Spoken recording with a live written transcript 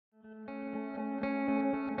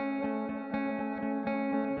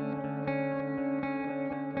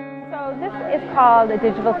So this is called a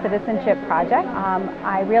Digital Citizenship Project.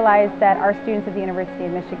 I realized that our students at the University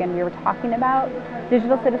of Michigan, we were talking about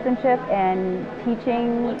digital citizenship and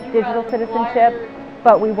teaching digital citizenship,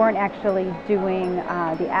 but we weren't actually doing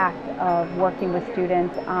the act of working with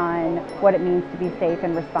students on what it means to be safe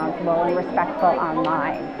and responsible and respectful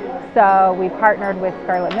online. So we partnered with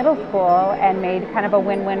Scarlett Middle School and made kind of a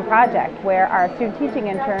win-win project where our student teaching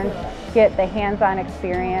interns get the hands-on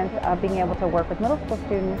experience of being able to work with middle school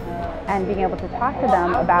students and being able to talk to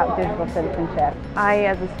them about digital citizenship. I,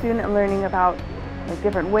 as a student, am learning about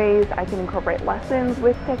different ways I can incorporate lessons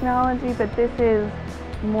with technology, but this is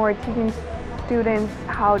more teaching students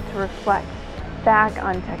how to reflect back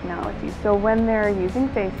on technology. So when they're using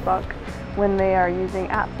Facebook, when they are using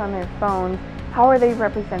apps on their phones, how are they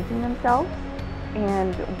representing themselves?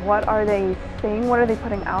 And what are they saying, what are they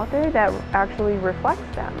putting out there that actually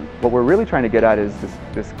reflects them? What we're really trying to get at is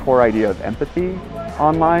this core idea of empathy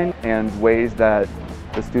online and ways that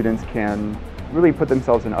the students can really put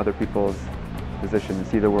themselves in other people's position and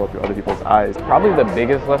see the world through other people's eyes. Probably the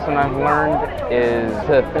biggest lesson I've learned is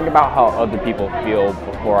to think about how other people feel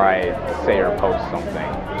before I say or post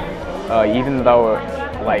something. Even though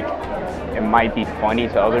it might be funny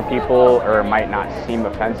to other people or it might not seem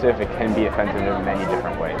offensive, it can be offensive in many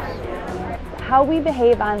different ways. How we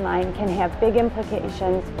behave online can have big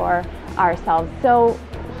implications for ourselves. So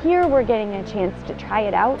here we're getting a chance to try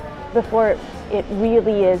it out before it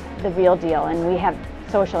really is the real deal and we have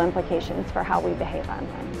social implications for how we behave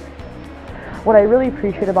online. What I really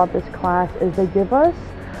appreciate about this class is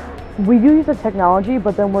we do use the technology,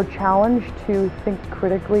 but then we're challenged to think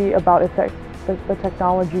critically about if the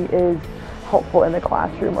technology is helpful in the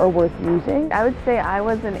classroom or worth using. I would say I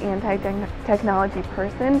was an anti-technology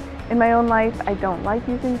person in my own life. I don't like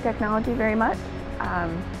using technology very much,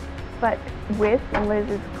 but with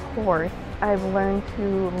Liz's course, I've learned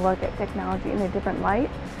to look at technology in a different light.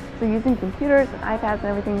 So using computers and iPads and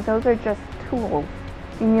everything, those are just tools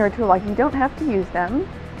in your toolbox. You don't have to use them,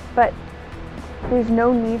 but there's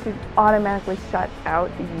no need to automatically shut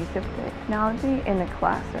out the use of technology in a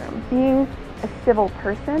classroom. Being a civil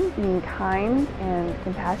person, being kind and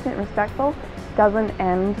compassionate and respectful doesn't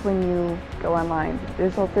end when you go online.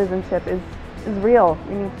 Digital citizenship is real.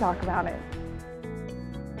 We need to talk about it.